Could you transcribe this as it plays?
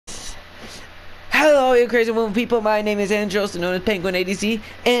All you crazy woman people, my name is Andrew, also known as Penguin ADC,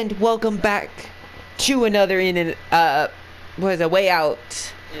 and welcome back to another Way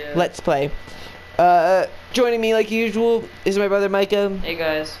Out Let's Play. Joining me like usual is my brother Micah. Hey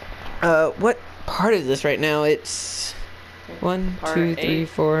guys. What part is this right now? It's 1, 2, 3,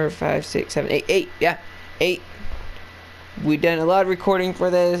 4, 5, 6, 7, 8. 8, yeah. 8. We've done a lot of recording for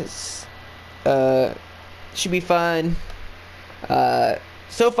this. Should be fun.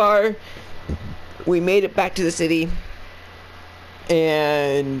 So far, we made it back to the city,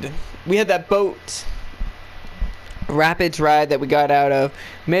 and we had that boat rapids ride that we got out of.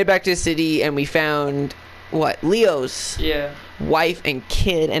 Made it back to the city, and we found Leo's wife and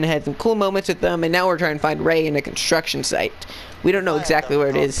kid, and had some cool moments with them. And now we're trying to find Ray in a construction site. We don't know exactly where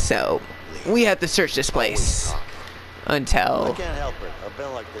it is, so we have to search this place until I can't help it. I've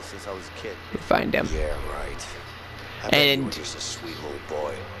been like this since I was a kid. we find him. Yeah, right. And you were just a sweet little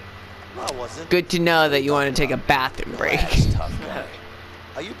boy. No, I wasn't. good to know that you want to take a bathroom break. Relax, tough guy.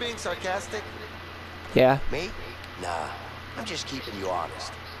 Are you being sarcastic? Yeah. Me? Nah. I'm just keeping you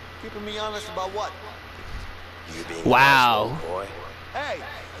honest. Keeping me honest about what? You being Wow. a nice little boy. Hey.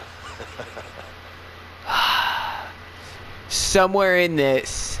 Somewhere in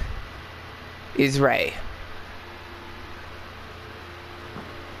this is Ray.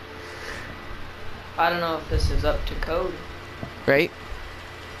 I don't know if this is up to code. Right?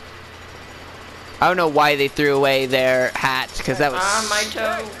 I don't know why they threw away their hats, because that was On my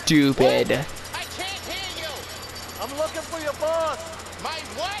toe. stupid. I can't hear you. I'm looking for your boss. My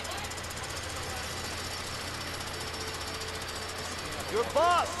what? Your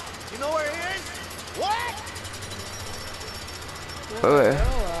boss. You know where he is? What? Uh. Well,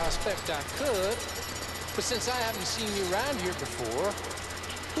 I expect I could. But since I haven't seen you around here before,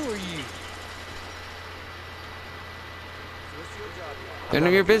 who are you? None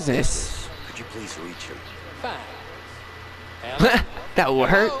of your business. Could you please reach him? Fine. Hello? That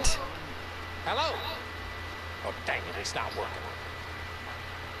worked. Hello? Oh, dang it, it's not working.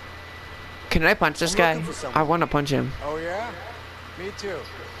 Can I punch this I'm guy? looking for someone. I want to punch him. Oh yeah? Me too.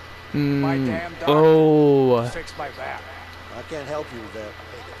 My damn doctor Oh. fixed my back. I can't help you with that.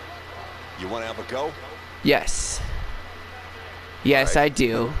 You want to have a go? Yes. Yes, All I right.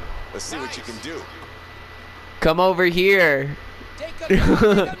 do. Let's see what you can do. Come over here. Take him down, take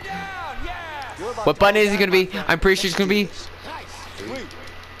him down, yeah! What button is it going to be? I'm pretty sure it's going to be... Nice.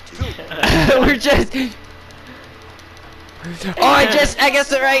 We're just... Oh, I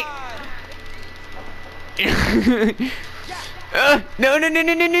guessed it right. No, no, no,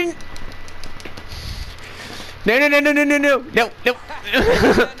 no, no, no. No, no, no, no, no, no, no, no, no.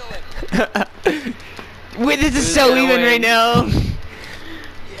 Wait, this is so gonna even win? right now.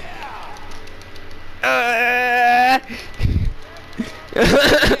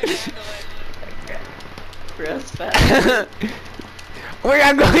 Press fast.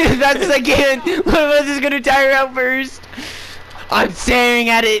 I'm going as fast as I can. One of us is gonna tire out first. I'm staring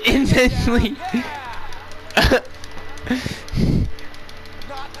at it intensely.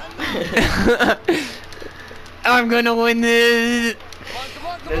 I'm gonna win this. Come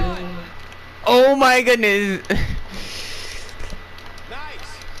on, come on. Oh my goodness.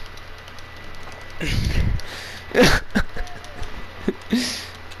 Nice.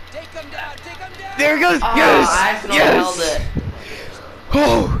 Take him down, take him down. There it goes. Oh, Yes. I accidentally held Yes. it.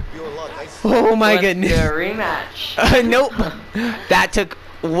 Oh. Your luck. Oh my Let's goodness. do a rematch. Nope. That took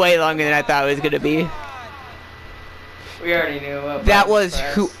way longer than I thought it was gonna be. We already knew what That button was to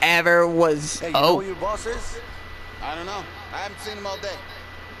press. whoever was. Hey, you know Oh. who your boss is? I don't know. I haven't seen him all day.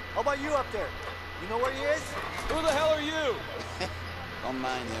 How about you up there? You know where he is? Who the hell are you? Don't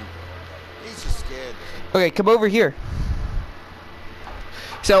mind him. He's just scared. Okay, come over here.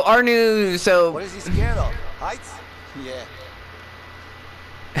 So our new What is he scared of? Heights? Yeah.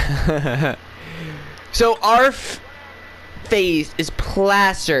 so our face is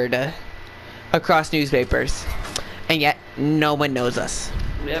plastered across newspapers, and yet no one knows us.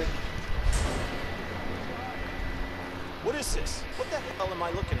 Yep. What is this? What the hell am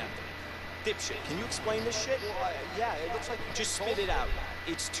I looking at? Dipshit, can you explain this shit? Well, yeah, it looks like you just spit it out.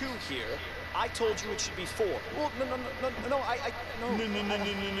 It's 2 here. I told you it should be 4. Well, no, no, no.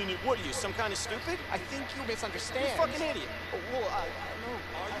 What are you, some kind of stupid? I think you misunderstand. You're a fucking idiot. Oh, well, no.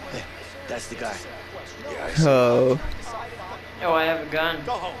 Hey, that's the guy. Oh, Oh, I have a gun.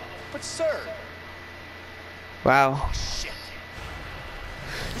 Go home. But sir. wow. Shit.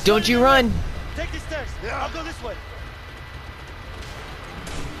 Don't you run. Take these stairs. I'll go this way.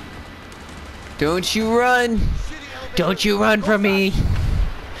 Don't you run. Don't you run from me.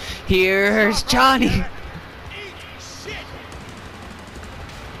 Here's Johnny. Shit.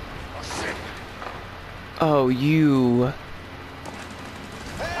 Oh, you.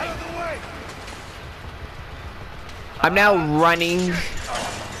 I'm now running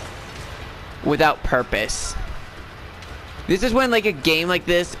without purpose. This is when, like, a game like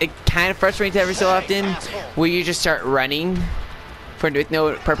this, it kind of frustrates every so often, where you just start running with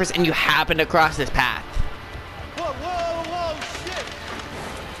no purpose, and you happen to cross this path. Whoa, shit!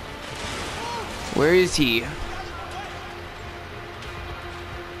 Where is he?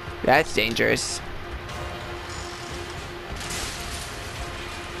 That's dangerous.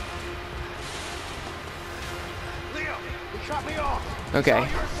 Leo, he cut me off. Okay.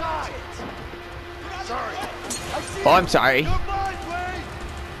 Your side. Sorry. Oh, I'm sorry. You're mine, Wade.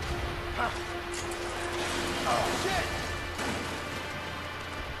 Oh, shit.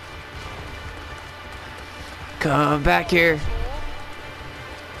 Come back here.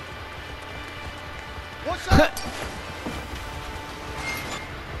 What's up?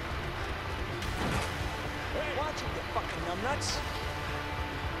 Watch it, you fucking numbnuts.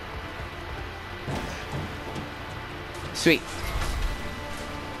 Sweet.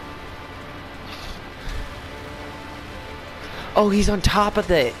 Oh, he's on top of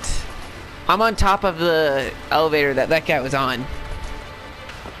it. I'm on top of the elevator that guy was on.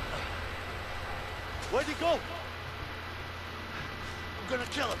 Where'd he go? I'm gonna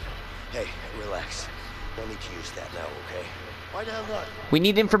kill him. Hey, relax. No need to use that now, okay? Why the hell not? We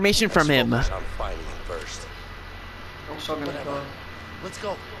need information from him. Let's focus on finding him first. I'm still gonna kill him. Let's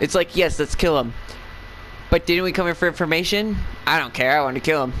go. It's like, yes, let's kill him. But didn't we come here for information? I don't care. I want to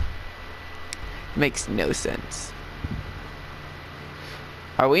kill him. Makes no sense.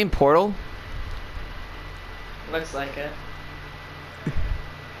 Are we in Portal? Looks like it.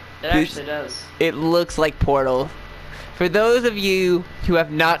 It actually does. It looks like Portal. For those of you who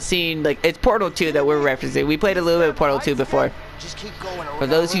have not seen, like, it's Portal 2 that we're referencing. We played a little bit of Portal 2 before. Just keep going around. For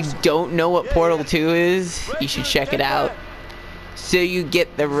those who don't know what Portal 2 is, you should check it out. So you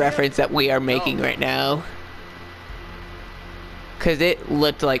get the reference that we are making right now. Because it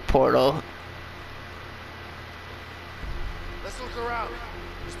looked like Portal. Let's look around.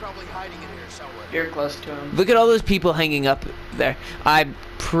 He's probably hiding in here somewhere. You're close to him. Look at all those people hanging up there. I'm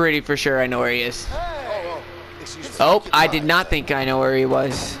pretty for sure I know where he is. Hey! Excuse me. Oh, I did not think I know where he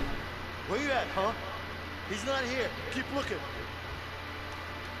was. Where you at, huh? He's not here. Keep looking.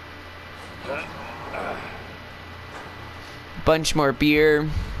 Bunch more beer.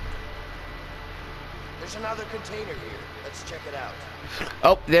 There's another container here. Let's check it out.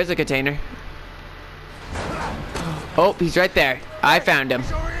 Oh, there's a container. Oh, he's right there. I found him.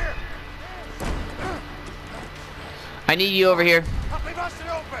 He's over here. I need you over here. Help me bust it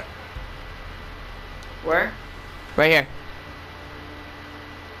open. Where? Right here.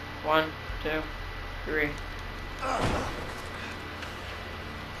 1, 2, 3.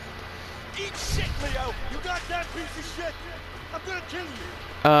 Eat shit, Leo. You got that piece of shit. I'm gonna kill you.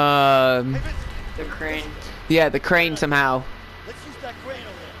 Hey, Vince. The crane. Yeah, the crane somehow. Let's use that crane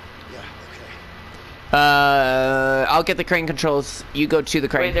over there. Yeah, okay. I'll get the crane controls. You go to the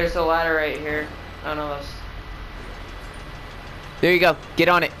crane. Wait, there's a ladder right here. On us. There you go. Get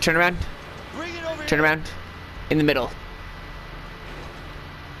on it. Turn around. Bring it over Turn here. around. In the middle.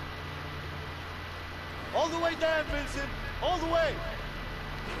 All the way down, Vincent. All the way.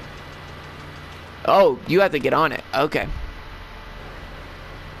 Oh, you have to get on it. Okay.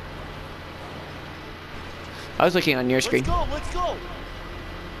 I was looking on your screen. Let's go. Let's go.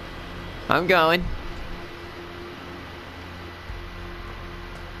 I'm going.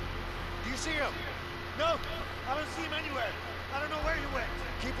 Do you see him? No, I don't see him anywhere. I don't know where he went.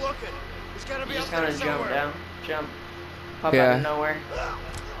 Keep looking. He's gotta be You up just there kind of jump somewhere. down. Jump. Pop Yeah. out of nowhere.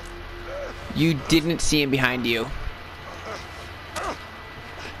 You didn't see him behind you.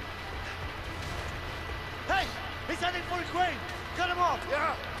 Hey, he's heading for the crane. Cut him off.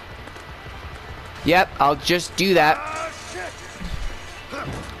 Yeah. Yep, I'll just do that. Ah, shit.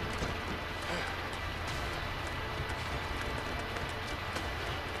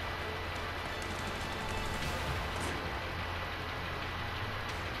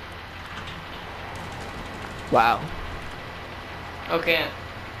 Wow. Okay.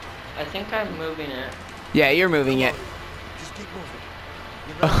 I think I'm moving it. Yeah, you're moving it. Just keep moving.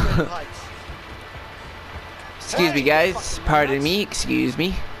 You're not getting heights. Excuse me, guys. Pardon me. Excuse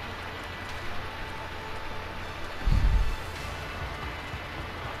me.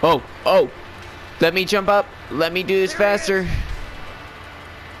 Oh, oh. Let me jump up. Let me do this faster.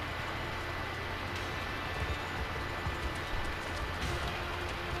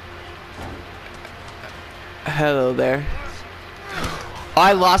 Hello there.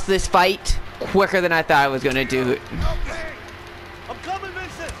 I lost this fight quicker than I thought I was gonna do it. Okay. I'm coming,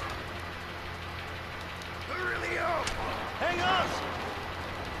 Vincent. us!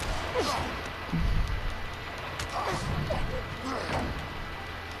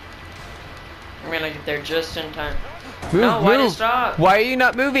 I'm gonna get there just in time. Move, No, why did it move. stop? Why are you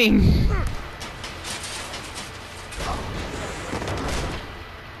not moving?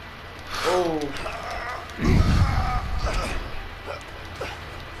 Oh.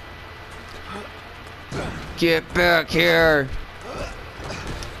 Get back here.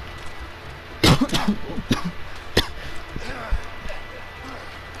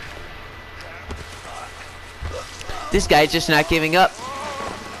 This guy's just not giving up.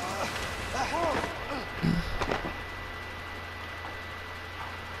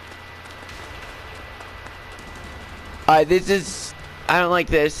 This is... I don't like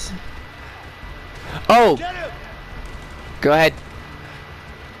this. Oh! Go ahead.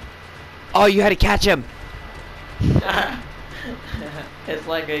 Oh, you had to catch him. It's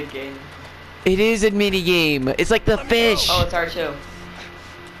like a game. It is a mini game. It's like the fish. Oh, it's R2.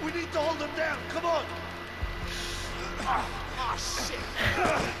 We need to hold them down. Come on. Oh, shit.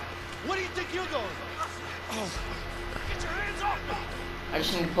 What do you think you're going? Get your hands off me. I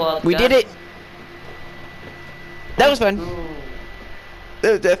just need to pull out the We gun. did it. That was fun. Ooh.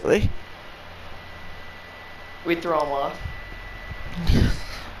 That was definitely. We throw them off.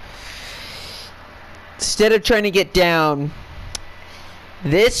 Instead of trying to get down,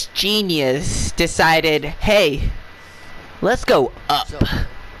 this genius decided, hey, let's go up. So, you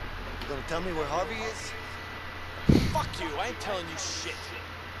gonna tell me where Harvey is? Fuck you, I ain't telling you shit.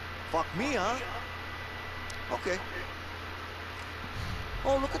 Fuck me, huh? Okay.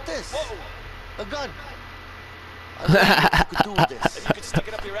 Oh, look at this. Whoa, A gun. I wonder what you could do with this. you could stick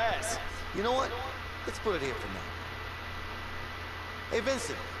it up your ass. You know what? Let's put it here for now. Hey,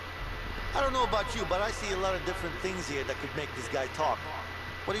 Vincent. I don't know about you, but I see a lot of different things here that could make this guy talk.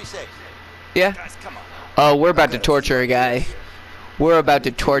 What do you say? Yeah. Guys, come on. Oh, we're about to torture a guy. We're about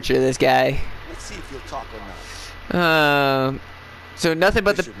to torture this guy. Let's see if he'll talk or not. So nothing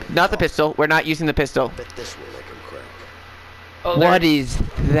but not the pistol. We're not using the pistol. Bet this will make him crack. Oh, What is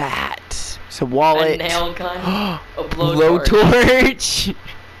that? It's a wallet. A nail gun. A blowtorch.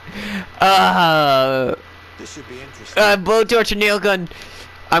 This should be interesting. Blowtorch or nail gun.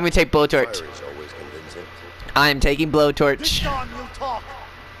 I'm gonna take blowtorch. Fire is always convincing. I'm taking This blowtorch. time you'll talk.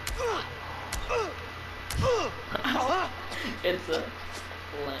 It's a lamp.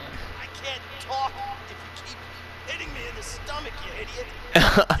 I can't talk if you keep hitting me in the stomach, you idiot.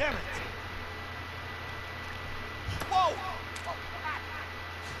 Damn it. Whoa!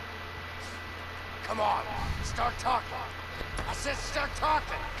 Come on, start talking. I said start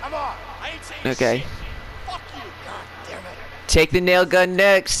talking. Come on. I ain't saying Okay. shit. Fuck you. God damn it. Take the nail gun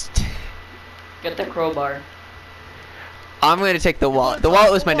next. Get the crowbar. I'm gonna take the wallet. The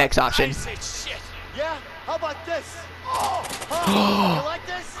wallet was my next I option. ain't saying shit. Yeah? How about this? Oh, huh? You like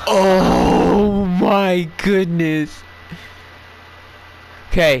this? Oh my goodness.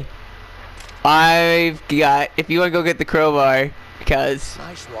 Okay. I've got, if you want to go get the crowbar, because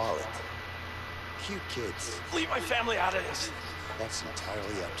Nice wallet. Cute kids. Leave my family out of this. That's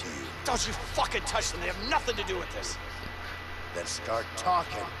entirely up to you. Don't you fucking touch them. They have nothing to do with this. Then start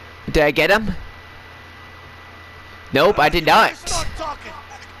talking. did I get him? Nope, I did not. Start talking.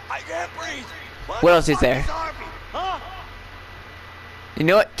 I can't breathe. What else is there? Harvey, huh? You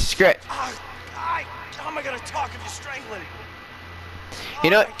know what? Screw it. How am I gonna talk if you're strangling? You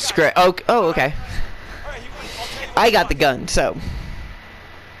know what? Screw it. Oh, okay. All right, I'll tell you what I you got the want. gun, so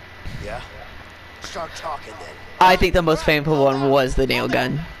Yeah? Start talking then. I think the most painful one was the nail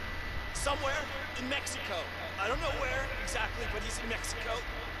gun. Somewhere in Mexico. I don't know where exactly, but he's in Mexico.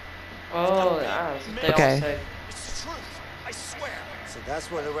 Oh, yeah. They all Okay. say. It's the truth. I swear. So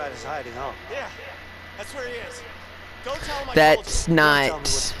that's where the rat is hiding, huh? Yeah, that's where he is. Go tell him I That's told you. Don't tell me not. what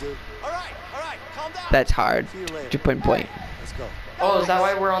to do. All right, calm down. That's hard See you later. to pinpoint. Let's go. Oh, is that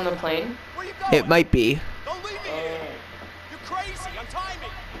why we're on the plane? Where you going? It might be. Don't leave me here. You're crazy. Untie me.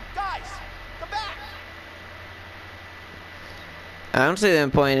 Guys, come back. I don't see the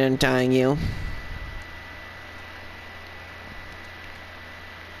point in tying you.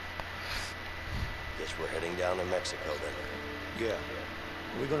 Guess we're heading down to Mexico then. Yeah.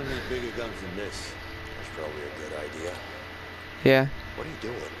 We're gonna need bigger guns than this. That's probably a good idea. Yeah. What are you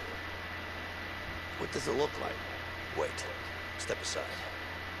doing? What does it look like? Wait. Step aside.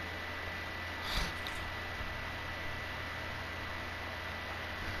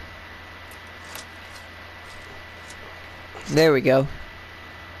 There we go.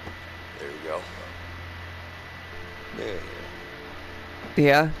 There you go. There.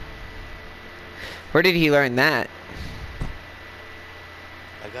 Yeah. Where did he learn that?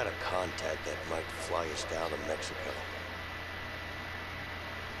 I got a contact that might fly us down to Mexico.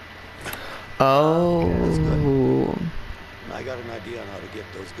 Oh. That's good. I got an idea on how to get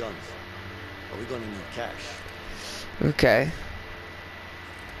those guns. But we're gonna need cash. Okay.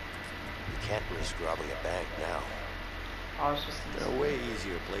 You can't risk robbing a bank now. I was just There are way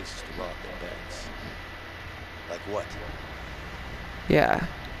easier places to rob than banks. Like what? Yeah.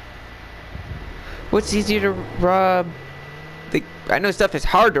 What's easier to rob? I know stuff is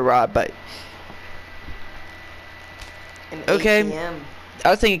hard to rob, but an okay. ATM. I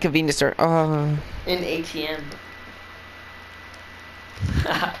was thinking convenience store. Oh. An ATM.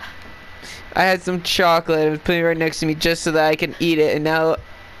 I had some chocolate. I was putting it right next to me just so that I can eat it, and now,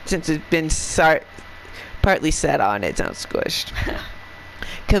 since it's been partly set on, it's not squished.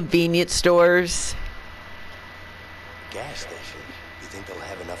 Convenience stores. Gas station. You think they'll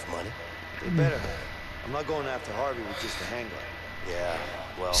have enough money? They better have. I'm not going after Harvey with just a handgun. Yeah,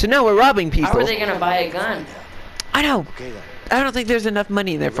 well... So now we're robbing people. How are they gonna buy a gun? I know. Okay then. I don't think there's enough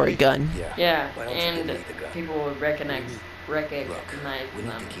money in there for a gun. Yeah, Why don't you give and me the gun? people would recognize Look, we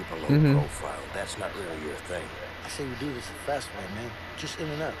need them. to keep a low Mhm. profile. That's not really your thing. I say we do this the fast way, man. Just in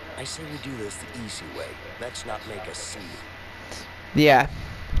and out. I say we do this the easy way. Let's not make a scene. Yeah.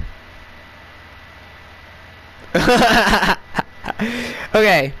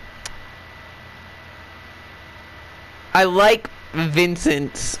 Okay. I like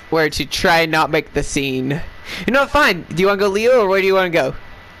Vincent's where to try and not make the scene. You know what? Fine. Do you want to go Leo or where do you want to go?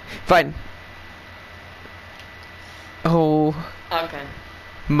 Fine. Oh Okay.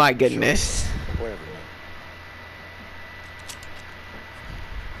 my goodness. Whatever, man.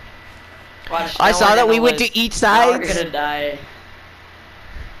 Watch, I now saw we're that we gonna went lose. to each Now we're side. gonna die.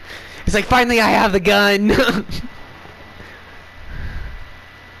 It's like finally I have the gun.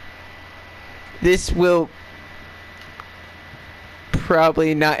 This will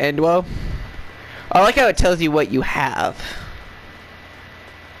probably not end well. I like how it tells you what you have.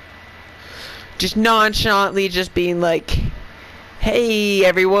 Just nonchalantly just being like, hey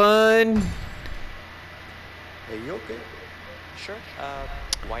everyone. Hey, you okay? Sure.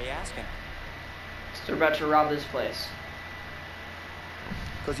 Why you asking? So we're about to rob this place.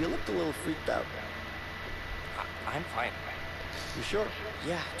 Because you looked a little freaked out. I'm fine. You sure?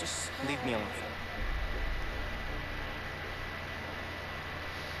 Yeah, just leave me alone.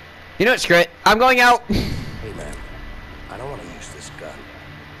 You know what, screw it. I'm going out. Hey, man. I don't want to use this gun.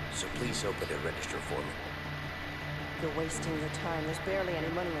 So please open the register for me. You're wasting your time. There's barely any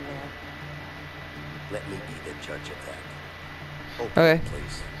money in there. Let me be the judge of that. Open Okay. it,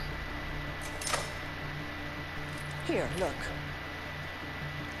 please. Here, look.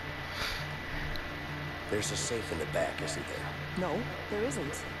 There's a safe in the back, isn't there? No, there isn't.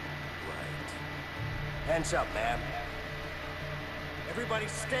 Right. Hands up, ma'am. Everybody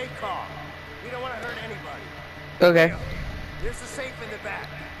stay calm. We don't want to hurt anybody. Okay. There's a safe in the back.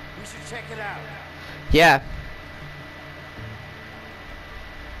 We should check it out. Yeah.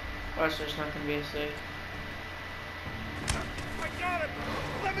 Watch, there's not gonna be a safe. I got him!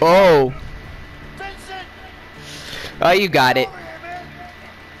 Let me Oh. Vincent! Oh, you got it. Over here, man!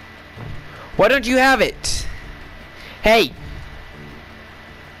 Why don't you have it? Hey,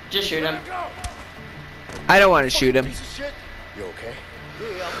 Just shoot him. Go! I don't want to shoot him. Piece of shit. You okay?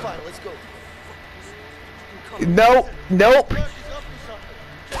 Yeah, I'm fine. Let's go. Nope. Nope. George is up to something.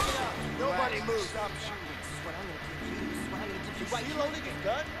 Check it out. Nobody move. Stop shooting. Is he loading his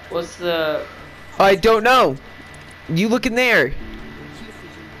gun? What's the? I don't know. You look in there.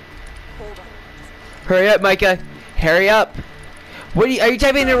 Hurry up, Micah. Hurry up. What are you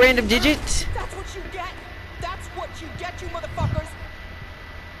typing in a random digit? That's what you get. That's what you get, you motherfuckers.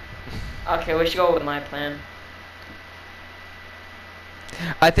 Okay, we should go with my plan.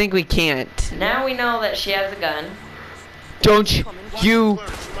 I think we can't. Now we know that she has a gun. Don't you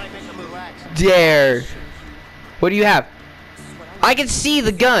dare. What do you have? I can see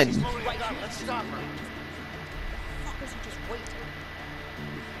the gun. Let's stop her. Fuckers, you just wait.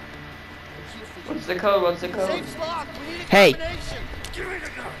 What's the code? What's the code? Safe's locked. We need a Hey. combination. Give me the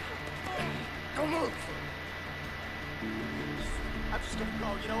gun. Don't move. I'm just gonna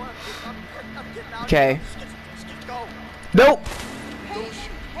go. You know what? I'm getting out. Okay. Just get go. Nope. Hey,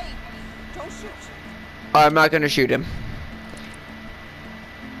 hey, don't shoot. I'm not gonna shoot him.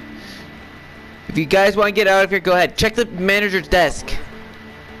 If you guys want to get out of here, go ahead. Check the manager's desk.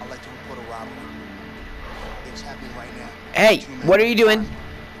 I'll let you report a robbery. It's happening right now. Hey, what are you doing?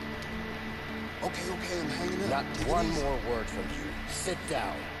 Okay, I'm hanging Not up. Take it one easy. more word from you. Sit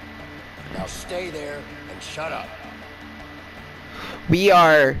down. Now stay there and shut up. We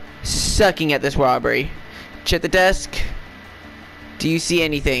are sucking at this robbery. Check the desk. Do you see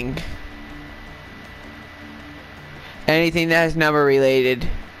anything? Anything that is number related?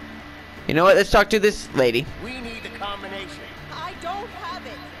 You know what? Let's talk to this lady. We need the combination. I don't have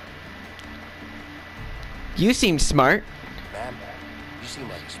it. You seem smart. Ma'am, you seem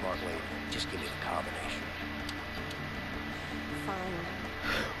like a smart lady. Just give me the combination. Fine.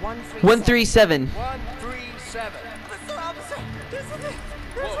 137. 137. Mr. Officer, this is it.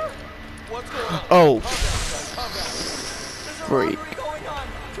 Whoa. What's going on? Oh, Calm down. There's a freak. robbery going on.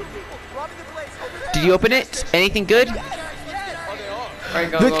 2 people robbing the place over there. Did you open it? Anything good? Oh, they are. Alright,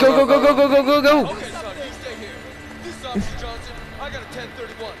 go, Let's go, go, go, go, go, go, go, go. Okay, son, you stay here. This is Officer Johnson. I got a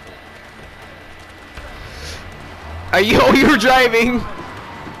 1031. Are you? Oh, you're driving.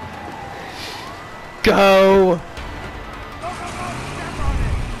 Go.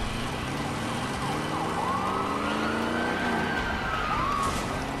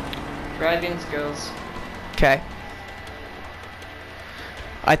 Driving skills. Okay.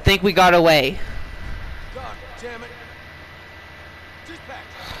 I think we got away. God damn it. Dispatch.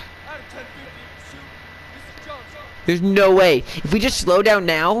 Out of 1050, shoot. This is Johnson. There's no way. If we just slow down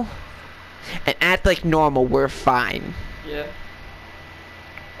now and act like normal, we're fine. Yeah.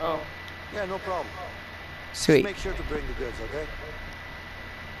 Oh. Yeah, no problem. Sweet. Just make sure to bring the goods, okay?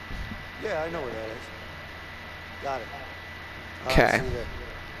 Yeah, I know where that is. Got it. All right, Okay. see you there.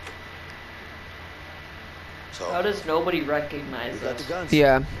 So, How does nobody recognize you got the us? guns?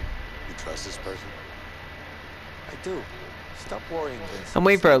 Yeah. You trust this person? I do. Stop worrying, Vince. I'm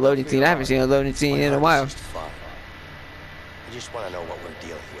waiting for a loading scene. I haven't seen a loading scene in a while. Just fine. I just want to know what we're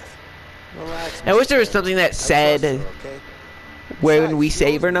dealing with. Relax, I wish there was Mr. something that I trust said you, okay? when we Besides,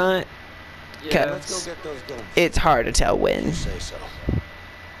 save you or not. Yeah. Let's go get those guns. It's hard to tell when. You say so.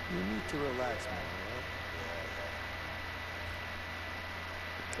 You need to relax, man,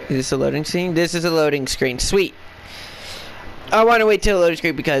 Is this a loading scene? This is a loading screen. Sweet. I want to wait till a loading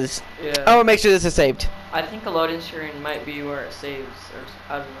screen because Yeah. I want to make sure this is saved. I think a loading screen might be where it saves,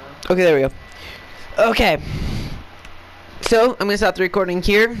 or I don't know. Okay, there we go. Okay. So, I'm going to stop the recording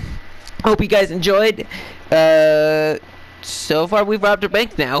here. Hope you guys enjoyed. So far, we've robbed a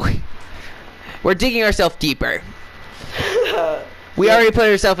bank now. We're digging ourselves deeper. We already put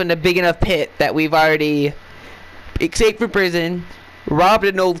ourselves in a big enough pit that we've already escaped from prison, robbed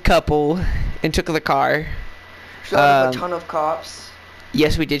an old couple, and took the car. Shot up a ton of cops.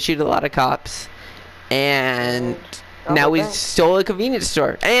 Yes, we did shoot a lot of cops. And robbed now a we bank. stole a convenience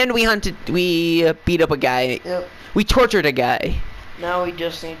store. And we beat up a guy. Yep. We tortured a guy. Now we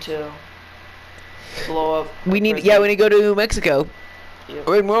just need to blow up. We a need, prison. yeah, we need to go to New Mexico. Yep.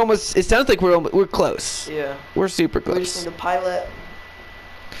 We're almost, it sounds like we're close. Yeah. We're super We just close. need to pilot.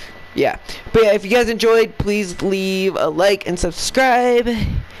 Yeah. But yeah, if you guys enjoyed, please leave a like and subscribe.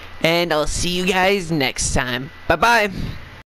 And I'll see you guys next time. Bye-bye.